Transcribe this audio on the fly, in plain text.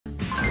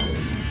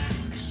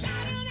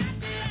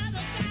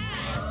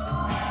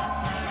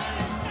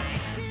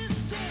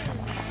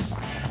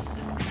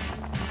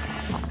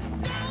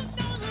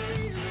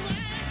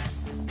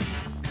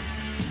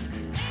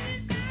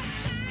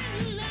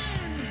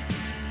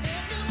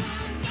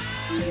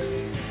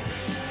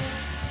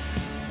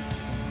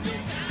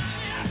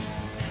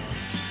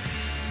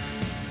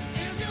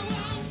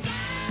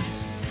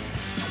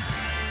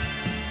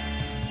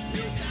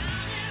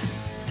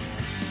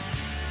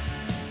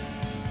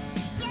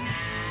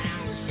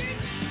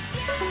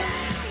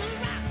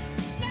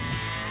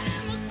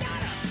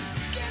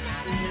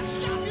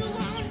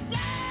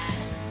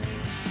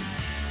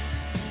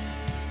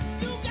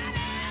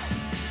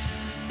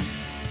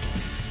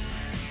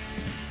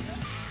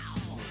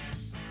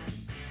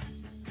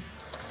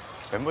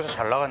멤버들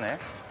잘 나가네.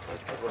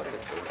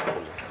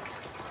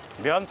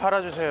 면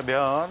팔아주세요,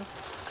 면.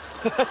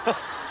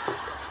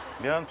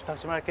 면 부탁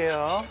좀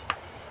할게요.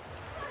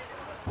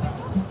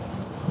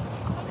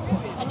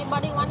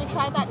 Anybody want to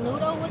try that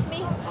noodle with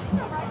me?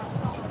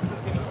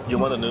 You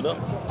want a noodle?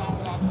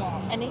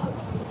 Any?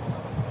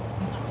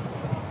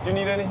 Do you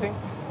need anything?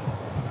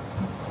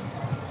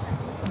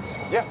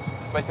 Yeah,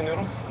 spicy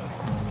noodles.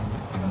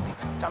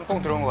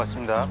 짬뽕 들어온 것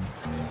같습니다.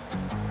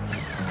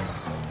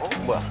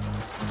 뭐야?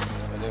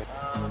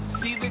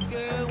 See the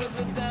girl with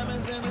the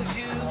diamonds in her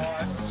shoes.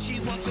 She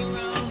walks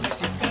around like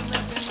she's got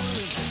nothing to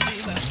lose.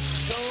 She's a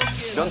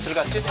go-getter. 면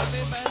들어갔지?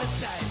 Everybody's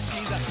tight.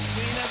 She's a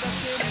queen of the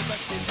city, but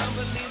she don't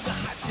believe the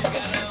hype. She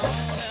got her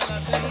own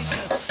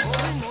elevation,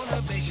 own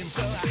motivation.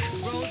 So I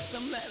wrote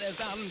some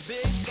letters on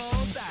big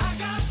goals. I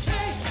got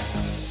faith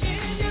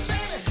in you,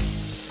 baby.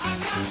 I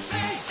got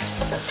faith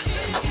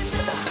in you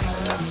now.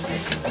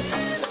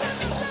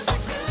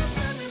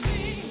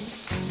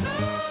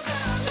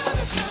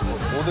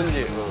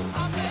 뭐든지.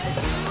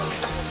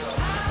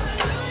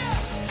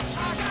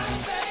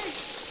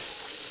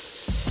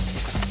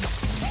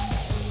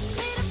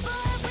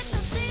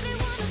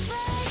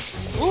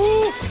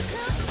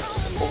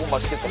 볶음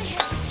맛있겠다.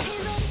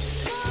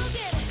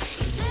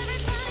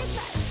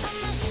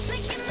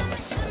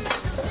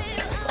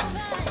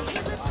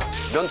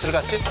 면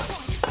들어갔지?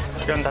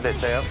 면 다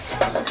됐어요.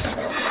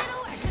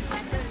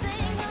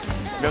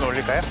 면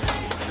올릴까요?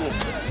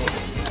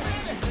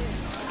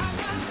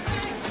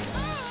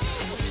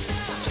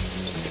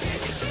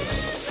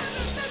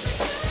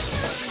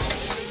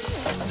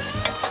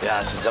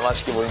 야, 진짜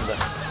맛있게 보인다.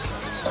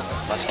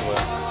 맛있게 보여.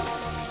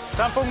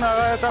 짬뽕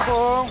나가요,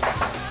 짬뽕.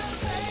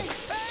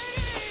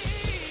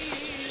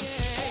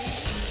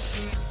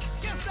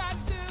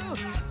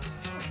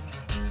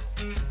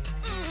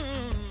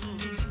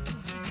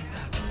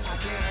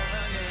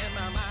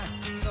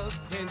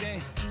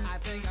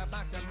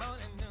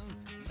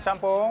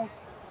 짬뽕.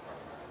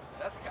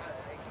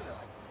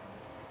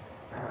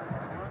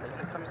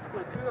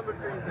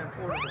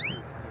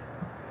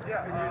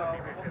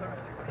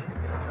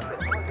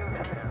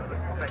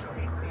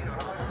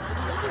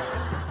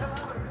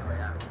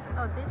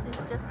 Oh, this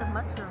is just the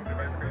mushroom.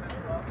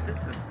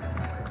 This is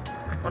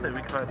what do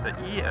we call it? The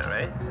ear,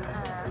 right?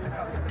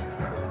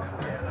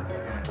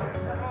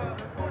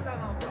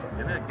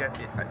 You need to get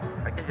it.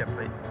 I get your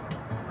plate.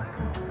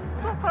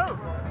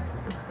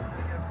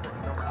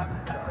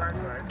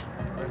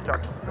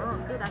 Oh,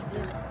 good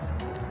idea.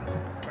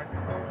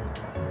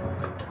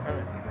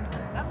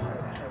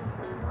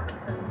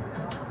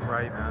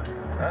 Bright, man.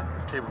 Huh?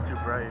 This table's too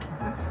bright.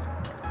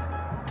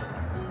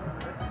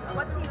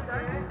 What's he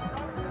doing?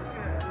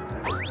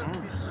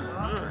 This is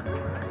good.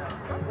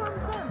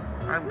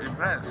 I'm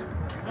impressed.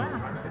 Yeah.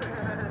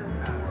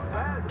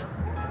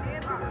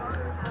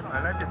 I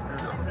like this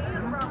noodle.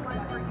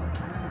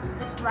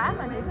 It's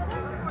ramen, isn't it?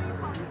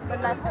 But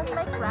like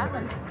homemade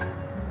ramen.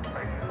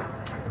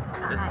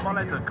 It's more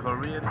like the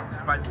Korean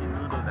spicy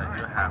noodle that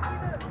you have.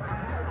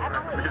 I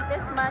only eat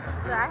this much,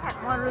 so I have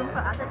more room for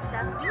other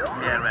stuff.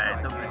 Yeah,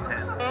 right. Don't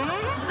pretend.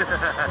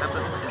 Don't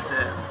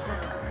pretend.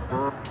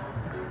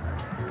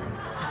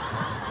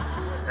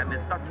 And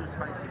it's not too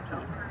spicy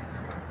too.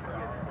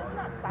 It's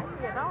not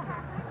spicy at all.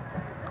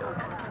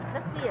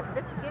 Let's see if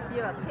this gives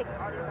you a kick.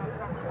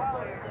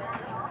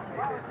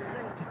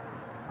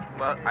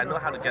 Well, I know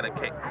how to get a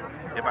kick.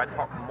 If I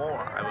talk more,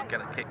 I will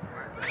get a kick.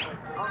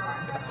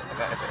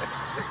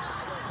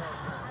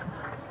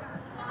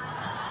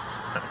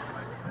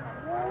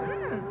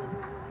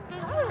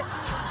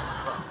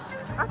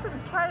 I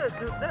should try to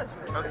do this.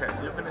 Okay,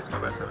 you finish the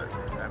rest of it.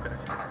 I finish.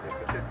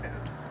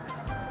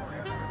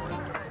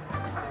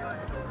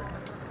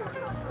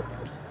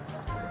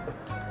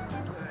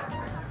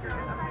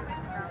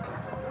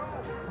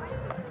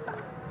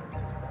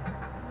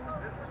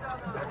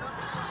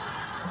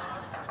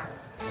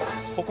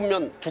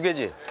 볶음면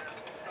 2개지?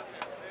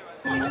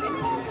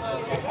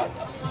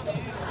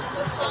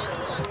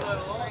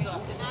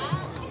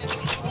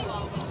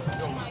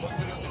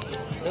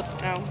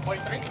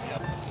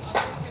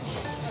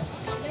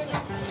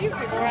 These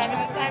people are having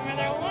the time of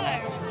their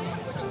lives.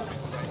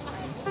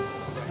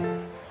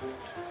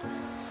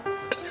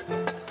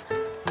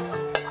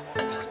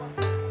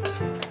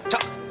 자,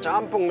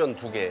 짬뽕면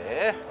 2개.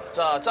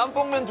 자,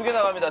 짬뽕면 2개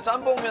나갑니다.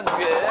 짬뽕면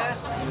 2개.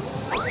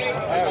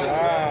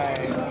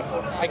 Alright.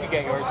 I could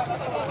get yours.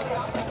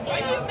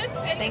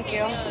 Thank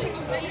you.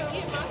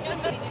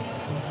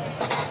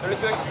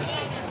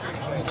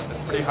 36.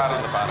 Pretty hot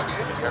on the bottom,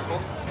 so be careful.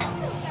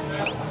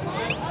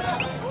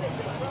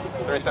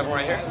 37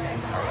 right here.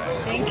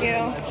 Thank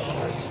you.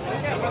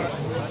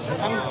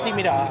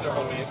 참습니다.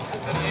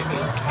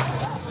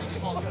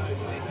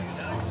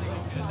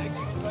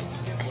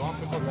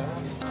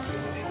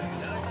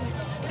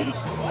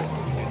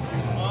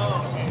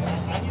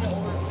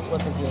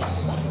 What is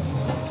this?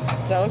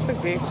 That looks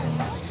like beef.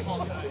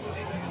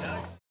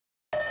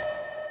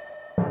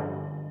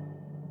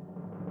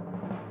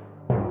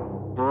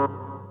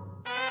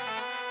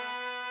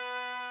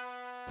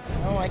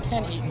 No, I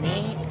can't eat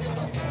meat.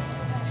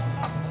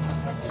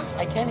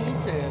 I can't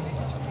eat this.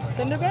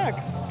 Send it back.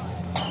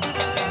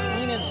 There's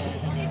meat in it.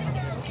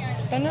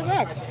 Send it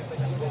back.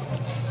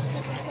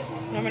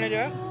 You want me to do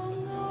it?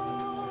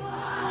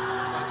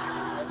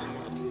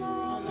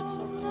 Oh, it looks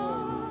so good.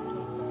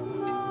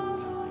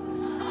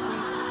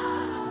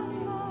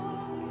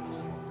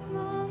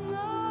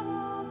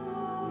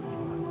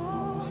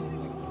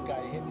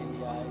 Guy hit me in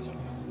the eye.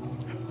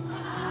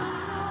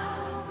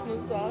 The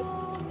sauce.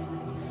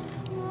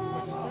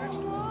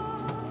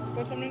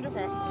 Put something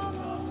different.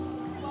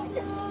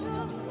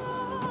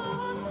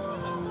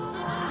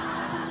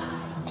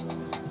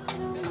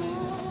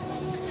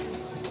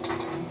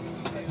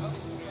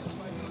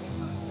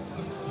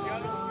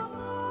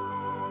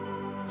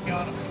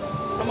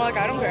 I'm like,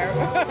 I don't care.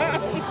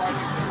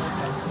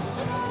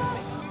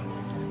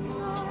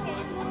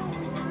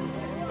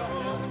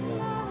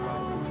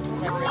 It's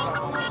my drink.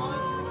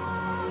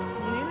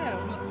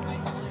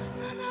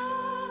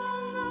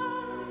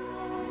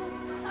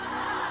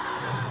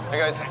 Hey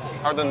guys,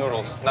 how are the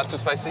noodles? Not too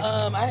spicy?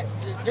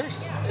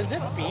 Is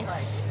this beef?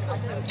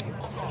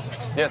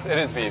 Yes, it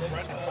is beef.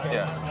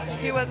 Yeah.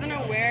 He wasn't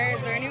aware.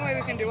 Is there any way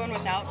we can do one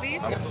without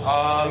beef? Give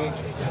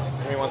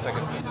me 1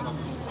 second.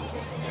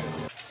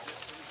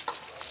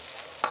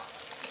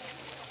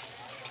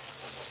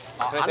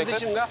 안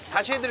드시는가?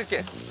 다시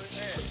해드릴게.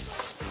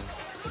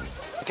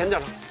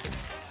 괜찮아.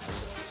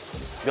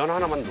 면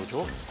하나만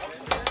넣어줘.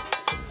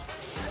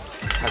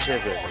 다시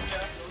해줘야 돼.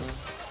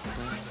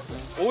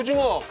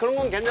 오징어 그런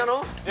건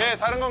괜찮아? 예,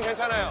 다른 건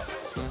괜찮아요.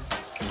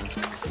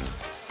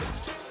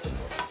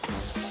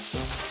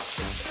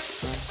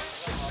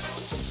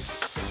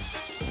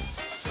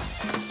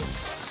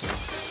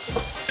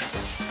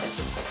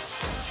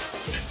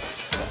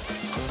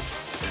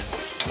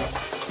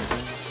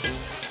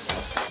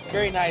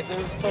 Very nice. It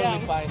was totally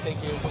Yeah. fine.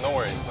 Thank you. No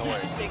worries, no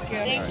worries. Thank you.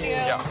 Thank you.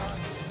 Yeah.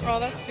 Oh,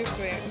 that's too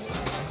sweet.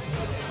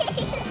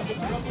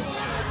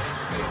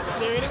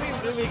 They're gonna be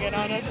zooming in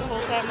on us the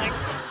whole time, like.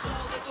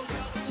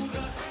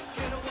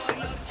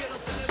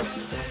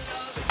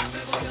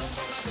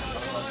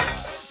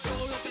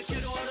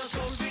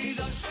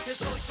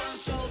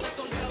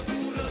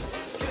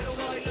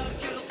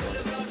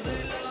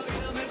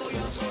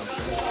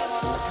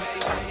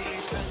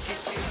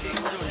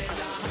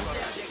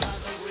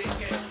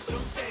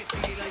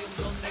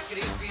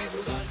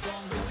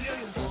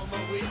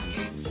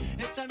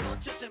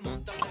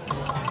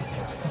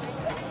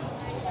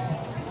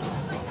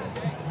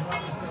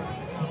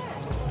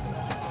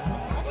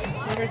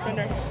 Very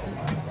tender.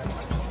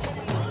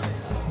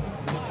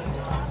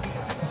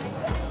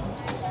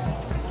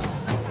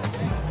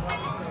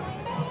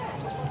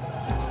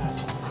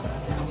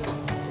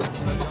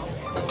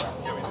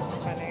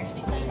 Funny.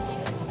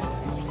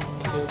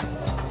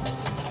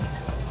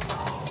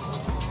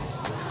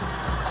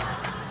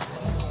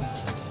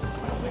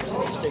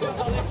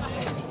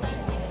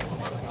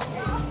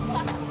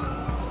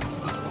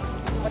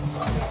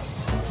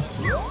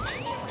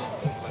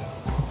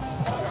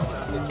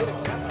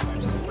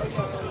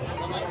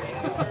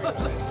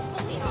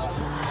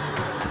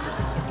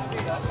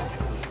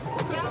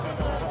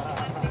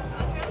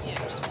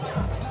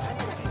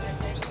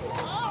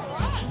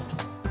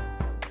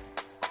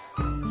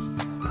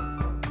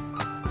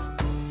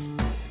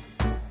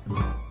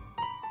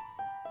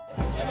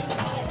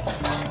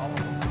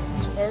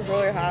 That was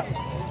really hot.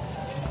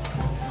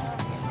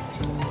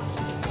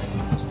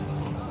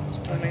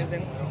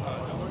 Amazing.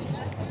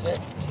 That's it.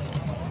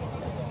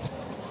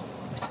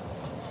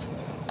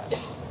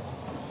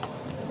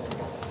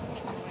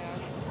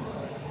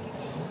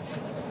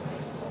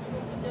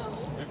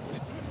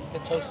 The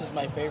toast is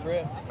my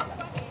favorite.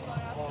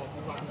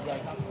 It's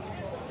like,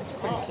 it's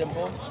pretty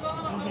simple.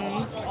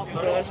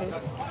 Delicious.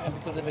 And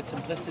because of its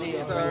simplicity,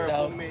 it brings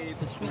out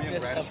the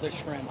sweetness of the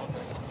shrimp.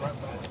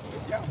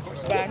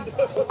 Bad.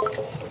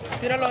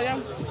 Tíralo ya.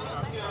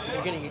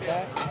 You're gonna eat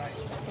that?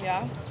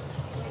 Yeah.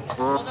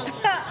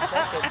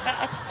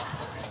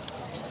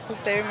 I'm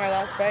saving my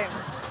last bite.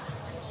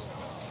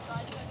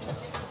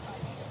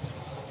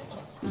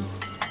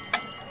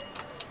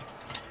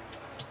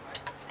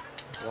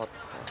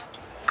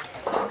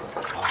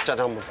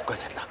 짜장 한번 볶아야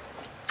된다.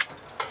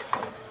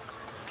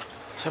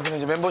 셰프님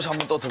이제 멤버시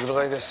한번 또 더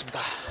들어가야겠습니다.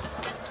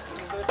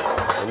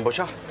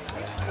 멤버샷?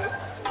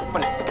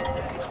 빨리.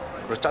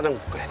 그리고 짜장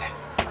볶아야 돼.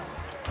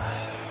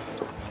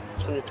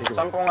 손이 되게.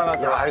 짬뽕 하나 야, 이거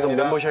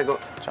들어갔습니다. 멤버샷 이거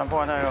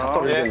짬뽕 하나요.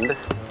 떨어지겠는데?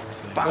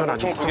 빵은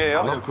아직 총 있어. 두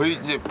개예요? 거의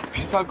이제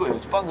비슷할 거예요.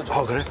 빵은 좀.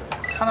 아, 그래?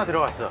 하나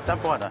들어갔어.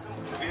 짬뽕 하나.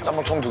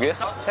 짬뽕 총 2개?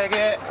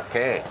 3개.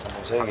 오케이.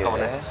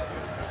 3개.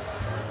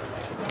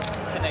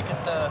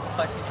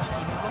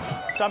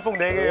 짬뽕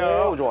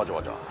 4개요. 오, 좋아,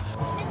 좋아, 좋아.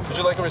 Would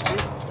you like a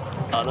receipt?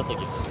 No,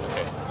 thank you.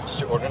 Okay.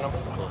 Just your order number?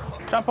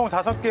 짬뽕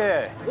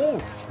 5개. 오,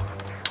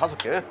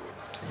 5개.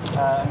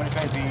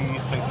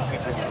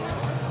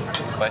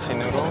 Spicy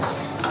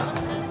noodles.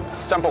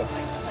 짬뽕.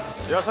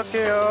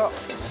 6개요.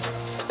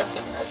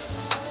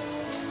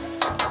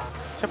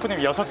 셰프님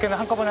 6개는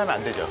한꺼번에 하면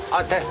안 되죠?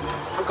 아, 돼.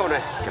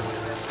 한꺼번에.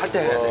 할 때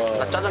해야 돼.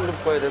 나 짜장 좀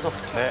볶아야 돼서.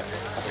 네.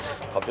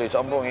 갑자기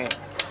짬뽕이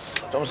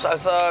좀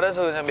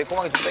쌀쌀해서 그냥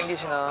매콤하게 좀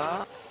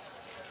땡기시나?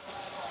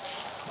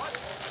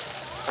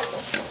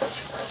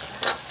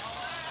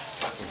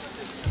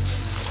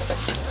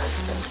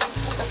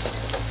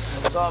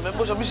 자,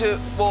 멤버십 미씨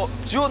뭐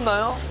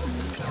지웠나요?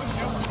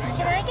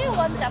 Can I get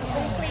one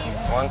jjampong, please?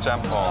 One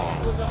짬뽕.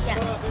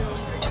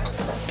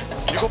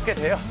 7개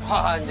돼요?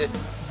 이제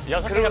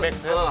 6개가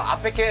맥스.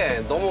 앞에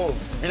게 너무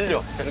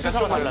밀려. 그러니까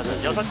순서가 달라서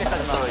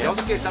 6개까지만.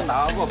 6개 일단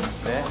나가고.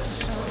 네.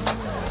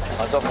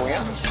 아,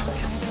 짬뽕이야?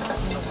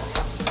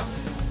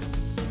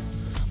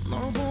 널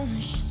보는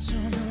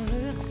시선을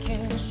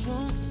느끼는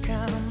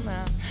순간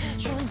난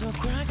좀 더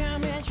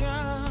과감해져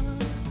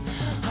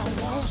I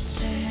wanna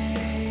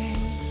stay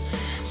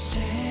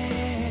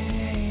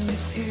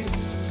with you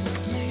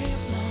네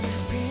맘에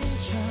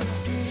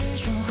빈자리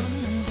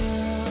조금만 더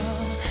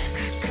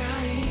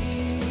가까이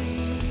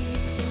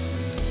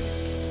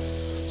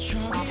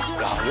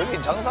야,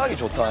 여긴 장사하기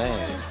좋다.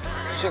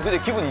 지금 근데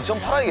기분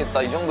 2천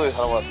팔아야겠다. 이 정도의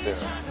사람 왔을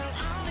때는.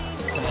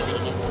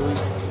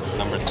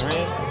 Number 3.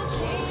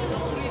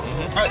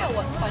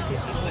 One spicy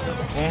seafood.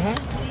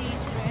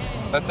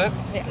 That's it?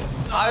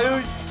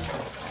 아유,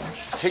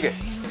 3개. 야,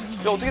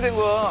 어떻게 된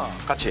거야?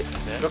 같이.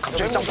 이거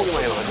갑자기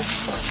짬뽕이만 해가지고.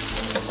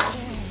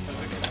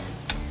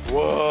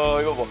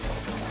 와, 이거 봐.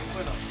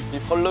 이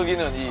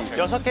펄럭이는 이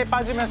 6개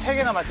빠지면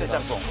 3개 남았지,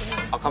 짬뽕.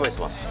 아, 가만히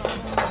있어봐.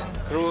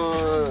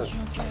 그러면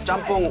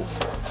짬뽕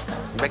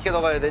몇 개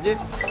더 가야 되지?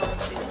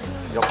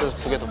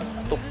 옆에서 2개 더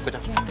또 볶자.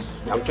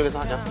 양쪽에서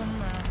하자.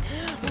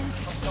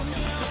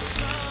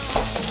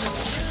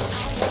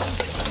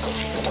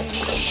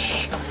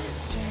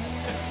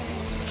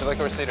 Would you like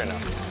a receipt or no?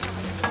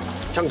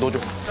 그냥 넣어줘.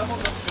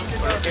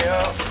 할게요.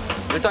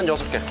 일단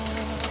 6개.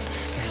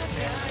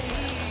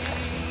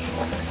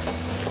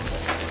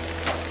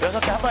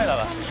 6개 한 번에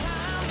나가.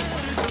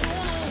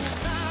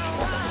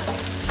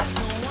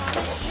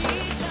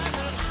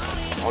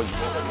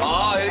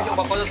 아, 에릭형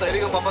바빠졌다.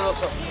 에릭형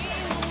바빠졌어.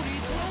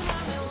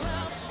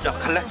 야,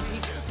 갈래?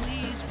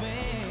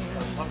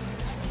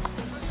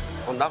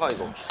 나가,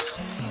 이거.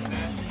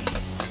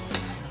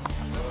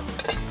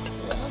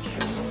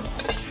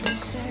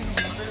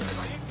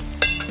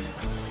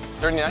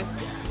 $39.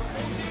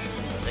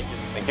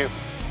 Thank you.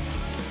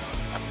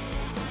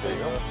 There you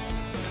go.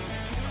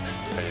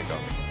 There you go.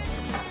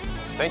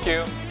 Thank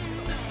you.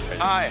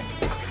 아이,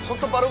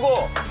 속도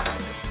빠르고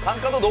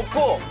단가도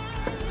높고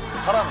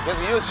사람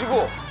계속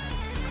이어지고.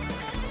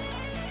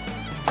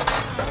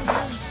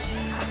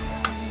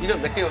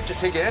 이름 몇 개였지?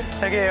 3개?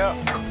 3개요.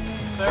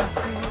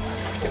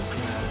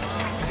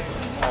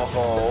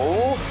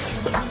 어허.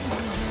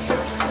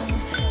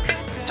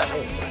 짜장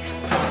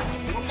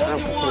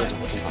볶음에서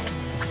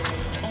볶음밥.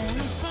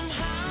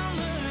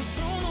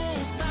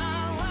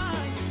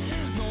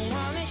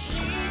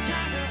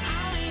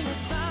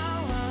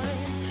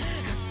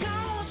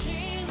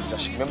 이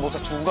자식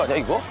멘보사 죽은 거 아니야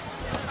이거?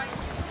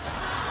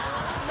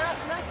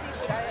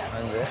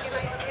 아닌데.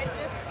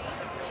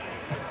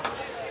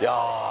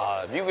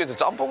 야, 미국에서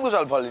짬뽕도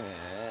잘 팔리네.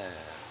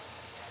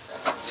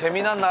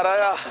 재미난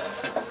나라야.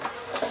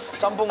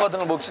 짬뽕 같은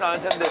걸 먹진 않을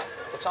텐데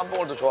또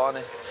짬뽕을 또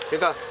좋아하네.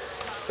 그러니까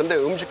근데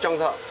음식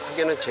장사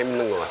하기에는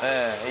재밌는 것 같아.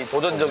 네, 이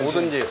도전 정신.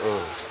 뭐든지.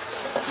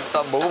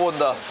 일단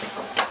먹어본다.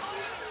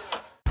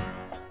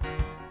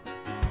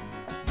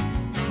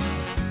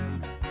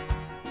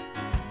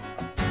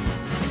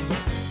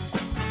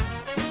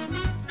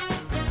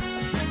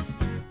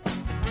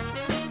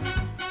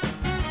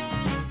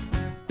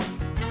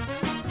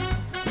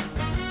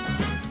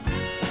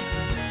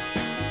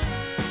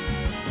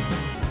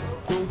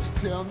 Don't you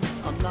tell me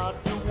I'm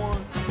not the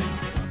one.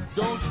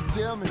 Don't you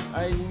tell me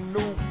I ain't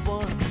no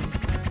fun.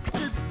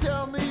 Just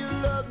tell me you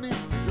love me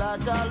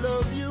like I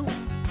love you.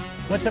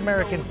 What's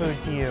American food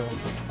to you?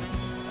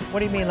 What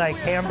do you mean, like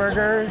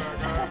hamburgers?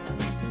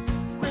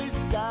 Gray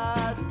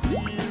skies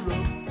clear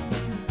up,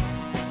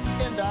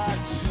 and I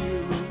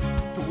cheer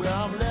up to where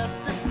I'm less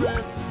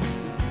depressed.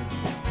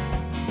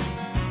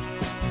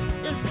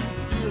 And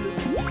sincerely,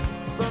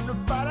 from the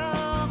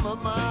bottom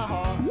of my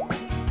heart,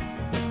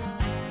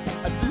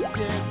 I just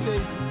can't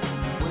take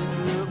when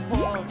we're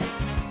apart.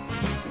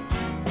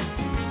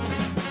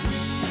 We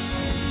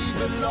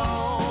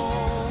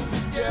belong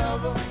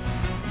together.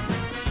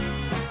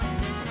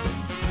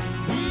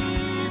 We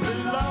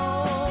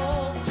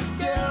belong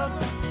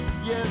together.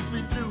 Yes,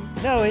 we do.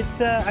 No, it's,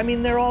 I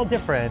mean, they're all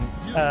different,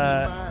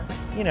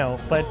 you know,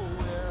 but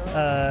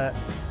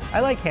I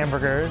like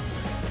hamburgers,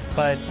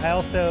 but I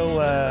also,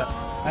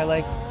 I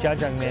like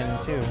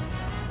jjajangmyeon too.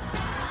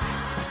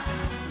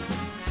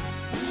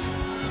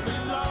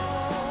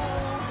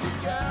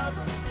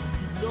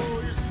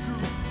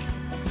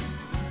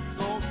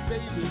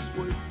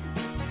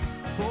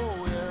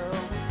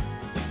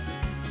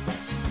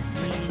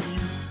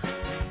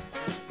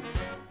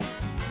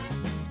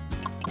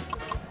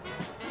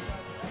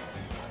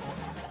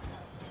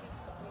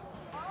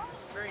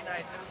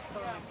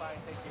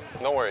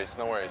 No worries,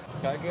 no worries.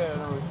 Can I get a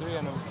number 3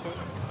 and number 2?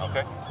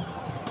 Okay.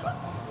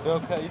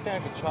 Okay, you think I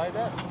could try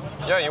that?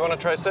 Yeah, you want to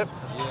try a sip?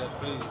 Yeah,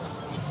 please.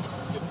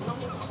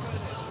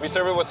 We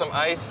serve it with some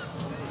ice.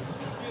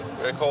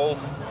 Very cold.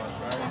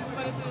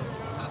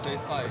 It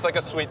tastes like. It's like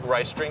a sweet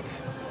rice drink.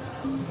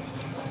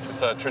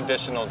 It's a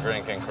traditional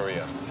drink in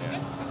Korea. Yeah.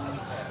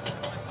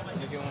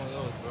 You get one of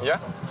those, bro. Yeah?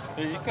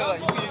 Here, you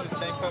can use the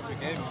same cup you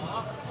gave me.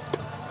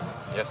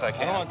 Yes, I I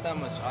can. don't want that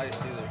much ice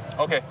either.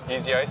 Okay,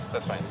 easy ice.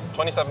 That's fine.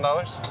 $27.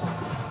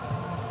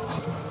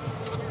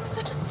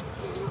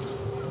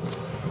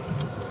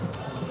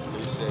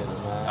 Appreciate it,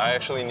 man. I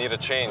actually need a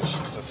change.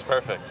 This is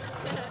perfect. Sure.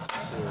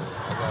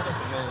 I got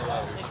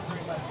 $1,000,000.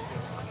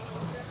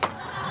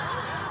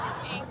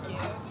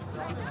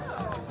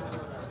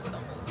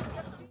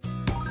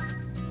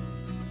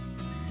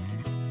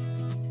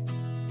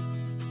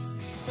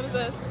 What is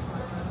this?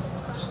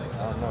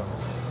 I don't know.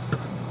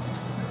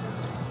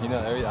 You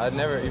know, I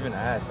never even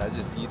asked. I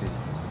just eat it.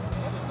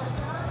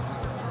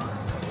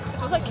 It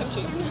smells like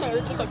kimchi.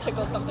 It's just like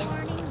pickled something.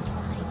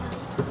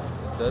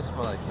 It does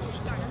smell like kimchi.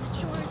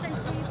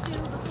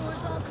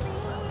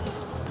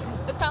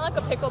 It's kind of like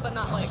a pickle, but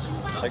not like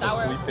Like a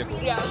sour. sweet pickle.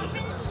 Yeah.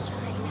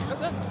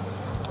 What's it?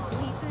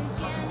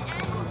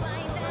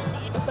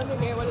 What's under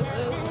here? What is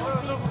this?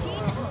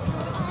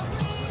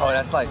 Oh,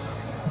 that's like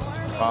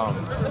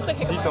Looks like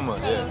jicama,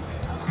 yeah.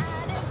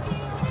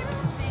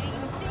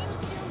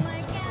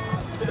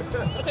 It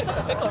tastes like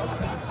a pickle.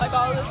 Like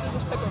all of this is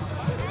just pickles.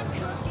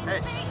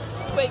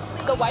 Wait,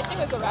 the white thing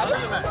is the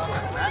radish?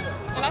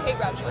 And I hate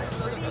radishes.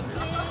 Those are good.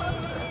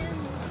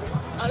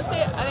 Honestly,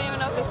 I didn't even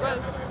know what this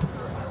was.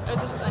 Or is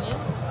this just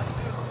onions?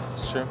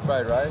 Shrimp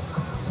fried rice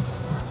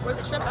Where's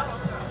the shrimp at?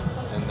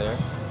 in there.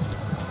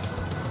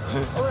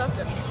 Oh, that's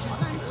good.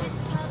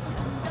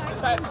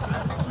 Try it.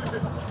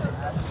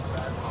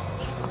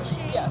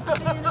 Yeah.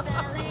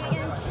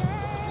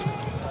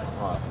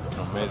 Wow,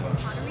 amazing.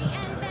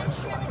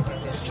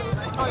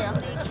 Oh yeah.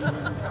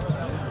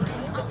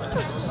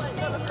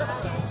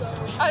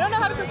 I don't know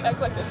how to cook eggs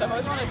like this. I've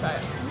always wanted to try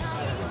it.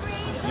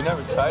 You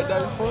never tried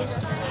that before?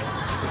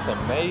 It's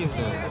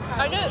amazing.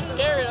 I get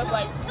scared of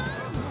like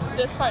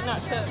this part not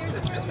cooked. I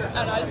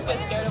don't know, I just get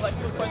scared of like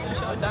food poisoning and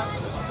shit like that.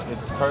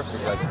 It's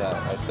perfect like that.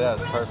 Like that,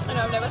 it's perfect. I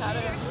know, I've never had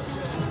it.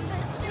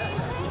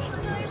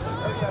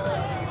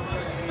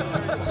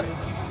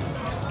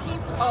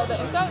 Oh, the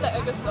inside of the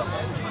egg is so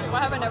good. Why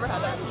have I never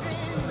had that?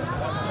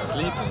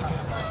 Sleeping.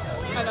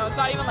 I know, it's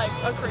not even like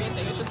a Korean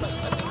thing, it's just like a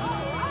thing.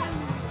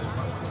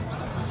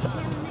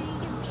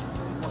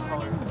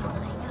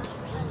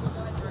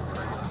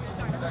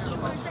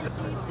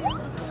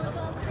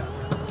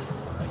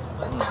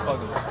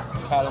 Fucking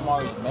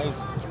calamari is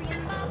amazing.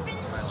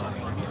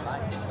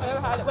 I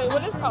never had it. Wait,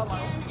 what is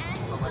calamari?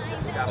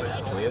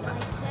 Squid.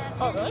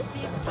 Oh, really?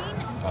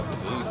 I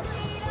believe.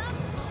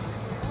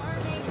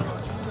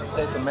 It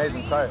tastes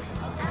amazing. Try it.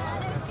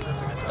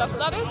 That's what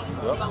that is?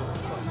 Yep.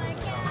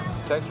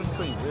 Texture's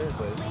pretty weird,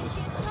 but it's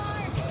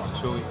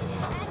just chewy.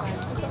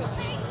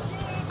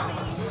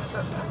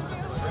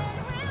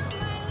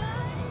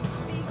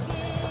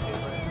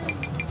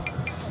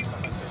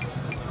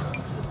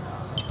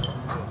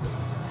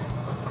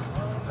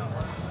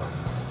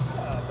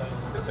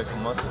 It's like a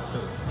mustard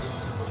too.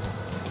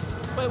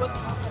 Wait,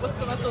 what's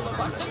the rest of the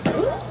box?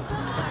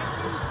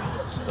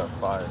 These are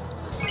fire.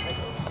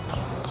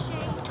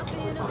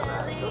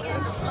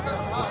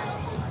 It's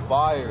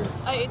fire.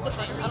 I ate the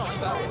thing. I don't like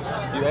that.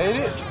 You ate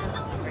it?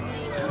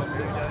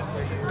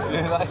 You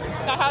didn't like it?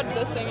 I had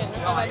this thing in it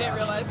and I didn't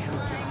realize.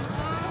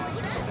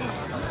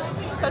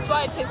 That's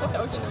why it tastes like the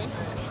ocean to me.